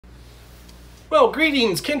Well,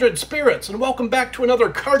 greetings, kindred spirits, and welcome back to another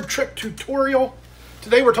card trick tutorial.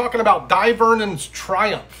 Today we're talking about Dai Vernon's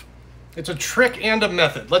Triumph. It's a trick and a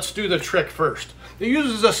method. Let's do the trick first. It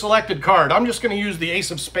uses a selected card. I'm just going to use the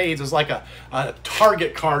Ace of Spades as like a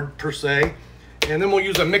target card per se. And then we'll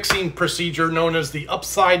use a mixing procedure known as the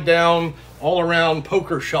upside down all-around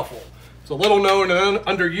poker shuffle. It's a little known and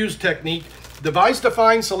underused technique. Device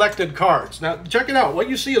define selected cards. Now check it out. What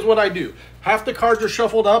you see is what I do. Half the cards are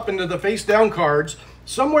shuffled up into the face down cards.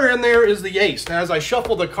 Somewhere in there is the ace. Now as I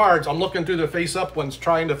shuffle the cards, I'm looking through the face up ones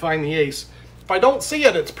trying to find the ace. If I don't see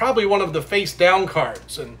it, it's probably one of the face down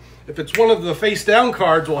cards. And if it's one of the face down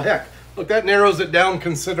cards, well heck, look, that narrows it down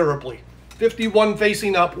considerably. 51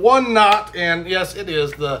 facing up, one not, and yes, it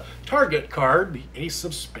is the target card, the Ace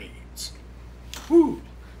of Spades. Whew,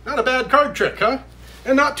 not a bad card trick, huh?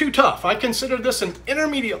 And not too tough. I consider this an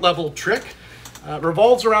intermediate level trick. It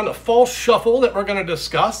revolves around a false shuffle that we're going to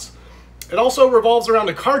discuss. It also revolves around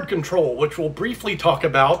a card control, which we'll briefly talk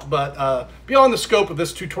about, but beyond the scope of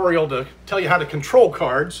this tutorial to tell you how to control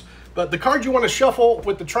cards. But the cards you want to shuffle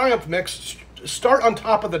with the Triumph mix start on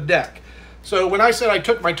top of the deck. So when I said I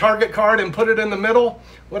took my target card and put it in the middle,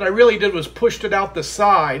 what I really did was pushed it out the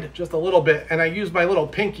side just a little bit, and I used my little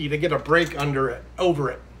pinky to get a break under it, over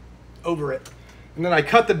it. And then I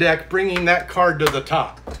cut the deck, bringing that card to the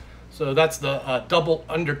top. So that's the double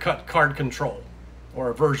undercut card control, or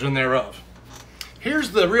a version thereof.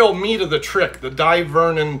 Here's the real meat of the trick, the Dai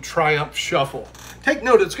Vernon Triumph Shuffle. Take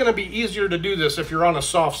note, it's going to be easier to do this if you're on a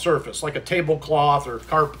soft surface, like a tablecloth or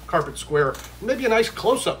carpet square, maybe a nice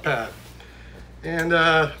close-up pad. And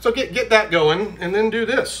so get that going, and then do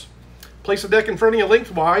this. Place the deck in front of you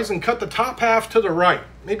lengthwise and cut the top half to the right.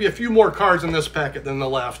 Maybe a few more cards in this packet than the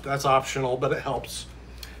left. That's optional, but it helps.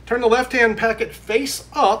 Turn the left-hand packet face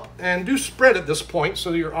up and do spread at this point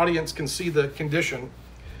so that your audience can see the condition.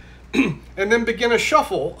 And then begin a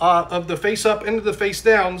shuffle of the face up into the face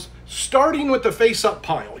downs, starting with the face up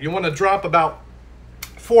pile. You want to drop about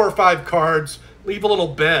 4 or 5 cards, leave a little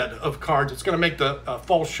bed of cards. It's going to make the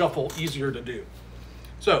false shuffle easier to do.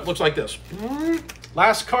 So it looks like this.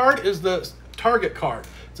 Last card is the target card.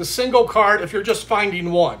 It's a single card if you're just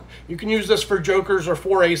finding one. You can use this for jokers or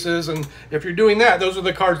 4 aces, and if you're doing that, those are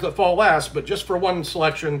the cards that fall last, but just for one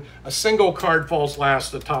selection, a single card falls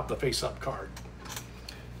last atop the face-up card.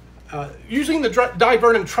 Using the Dai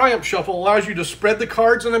Vernon Triumph Shuffle allows you to spread the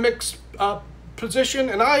cards in a mixed position,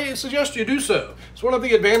 and I suggest you do so. It's one of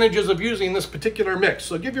the advantages of using this particular mix.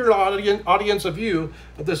 So give your audience a view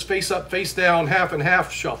of this face-up, face-down, half and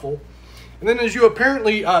half shuffle. And then as you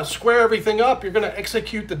apparently square everything up, you're going to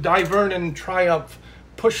execute the Dai Vernon Triumph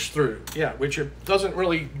push through. Yeah, which it doesn't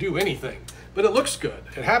really do anything, but it looks good.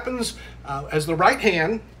 It happens as the right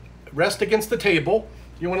hand rests against the table.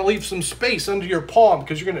 You want to leave some space under your palm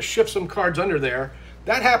because you're going to shift some cards under there.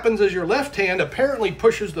 That happens as your left hand apparently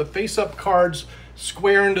pushes the face-up cards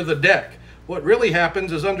square into the deck. What really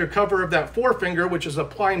happens is under cover of that forefinger, which is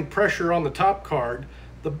applying pressure on the top card,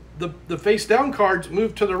 the face-down cards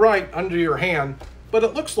move to the right under your hand, but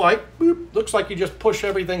it looks like, boop, looks like you just push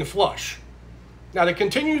everything flush. Now to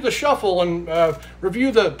continue the shuffle and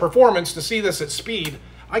review the performance to see this at speed,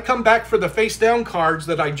 I come back for the face-down cards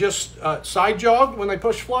that I just side jogged when I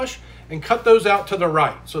push flush and cut those out to the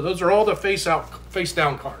right. So those are all the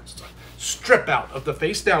face-down cards. It's a strip out of the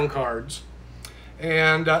face-down cards.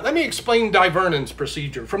 And let me explain Dai Vernon's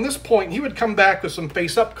procedure. From this point, he would come back with some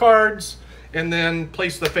face-up cards, and then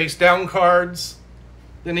place the face down cards.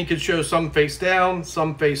 Then he could show some face down,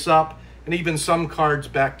 some face up, and even some cards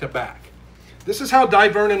back to back. This is how Dai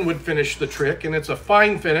Vernon would finish the trick, and it's a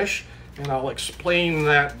fine finish, and I'll explain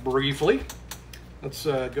that briefly. Let's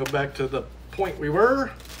go back to the point we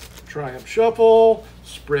were. Triumph Shuffle,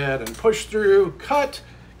 spread and push through, cut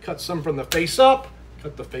some from the face up,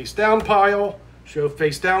 cut the face down pile, show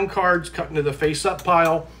face down cards, cut into the face up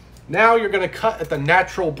pile. Now you're going to cut at the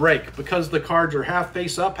natural break because the cards are half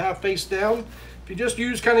face up, half face down. If you just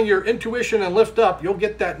use kind of your intuition and lift up, you'll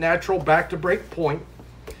get that natural back to break point.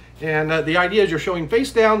 And the idea is you're showing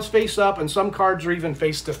face downs, face up, and some cards are even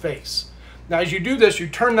face to face. Now as you do this, you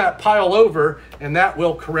turn that pile over, and that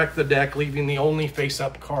will correct the deck, leaving the only face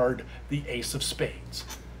up card, the Ace of Spades.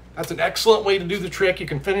 That's an excellent way to do the trick. You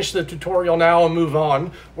can finish the tutorial now and move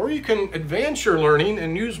on, or you can advance your learning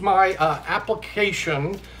and use my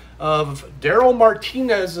application of Daryl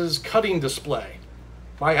Martinez's cutting display.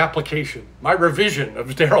 My application, my revision of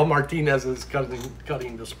Daryl Martinez's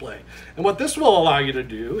cutting display. And what this will allow you to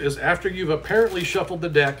do is, after you've apparently shuffled the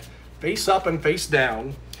deck face up and face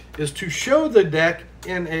down, is to show the deck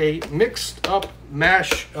in a mixed up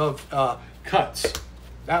mash of cuts.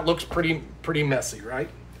 That looks pretty messy, right?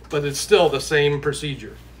 but it's still the same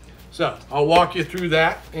procedure. So I'll walk you through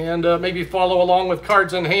that and maybe follow along with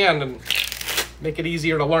cards in hand and make it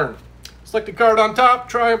easier to learn. Select the card on top,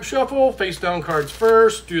 Triumph Shuffle, face down cards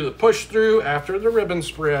first, do the push through after the ribbon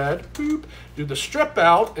spread, boop, do the strip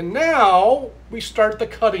out, and now we start the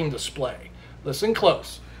cutting display. Listen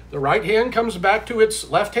close. The right hand comes back to its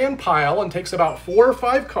left hand pile and takes about 4 or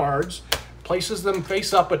 5 cards, places them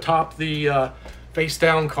face up atop the face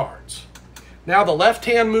down cards. Now the left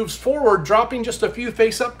hand moves forward, dropping just a few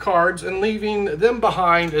face up cards and leaving them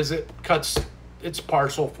behind as it cuts its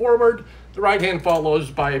parcel forward. The right hand follows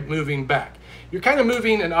by moving back. You're kind of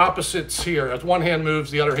moving in opposites here. As one hand moves,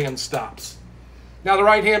 the other hand stops. Now the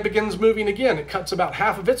right hand begins moving again. It cuts about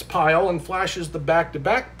half of its pile and flashes the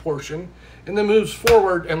back-to-back portion, and then moves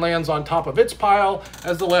forward and lands on top of its pile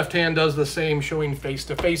as the left hand does the same, showing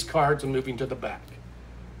face-to-face cards and moving to the back.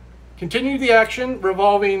 Continue the action,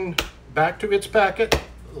 revolving back to its packet.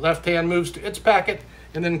 The left hand moves to its packet,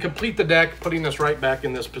 and then complete the deck, putting us right back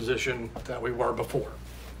in this position that we were before.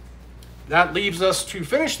 That leaves us to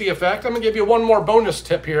finish the effect. I'm going to give you one more bonus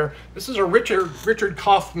tip here. This is a Richard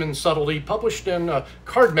Kaufman subtlety published in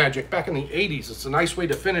Card Magic back in the 80s. It's a nice way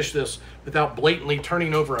to finish this without blatantly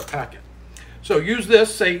turning over a packet. So use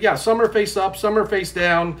this, say, yeah, some are face up, some are face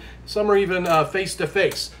down, some are even face to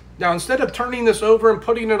face. Now, instead of turning this over and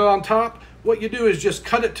putting it on top, what you do is just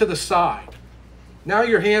cut it to the side. Now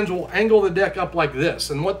your hands will angle the deck up like this.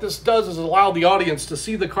 And what this does is allow the audience to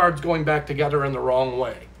see the cards going back together in the wrong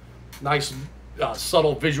way. Nice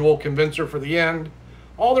subtle visual convincer for the end.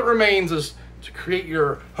 All that remains is to create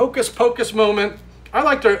your hocus pocus moment. I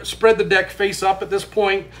like to spread the deck face up at this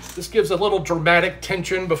point. This gives a little dramatic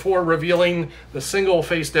tension before revealing the single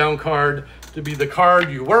face down card to be the card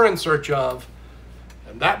you were in search of.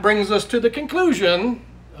 And that brings us to the conclusion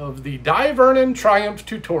of the Dai Vernon Triumph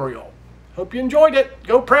tutorial. Hope you enjoyed it.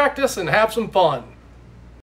 Go practice and have some fun.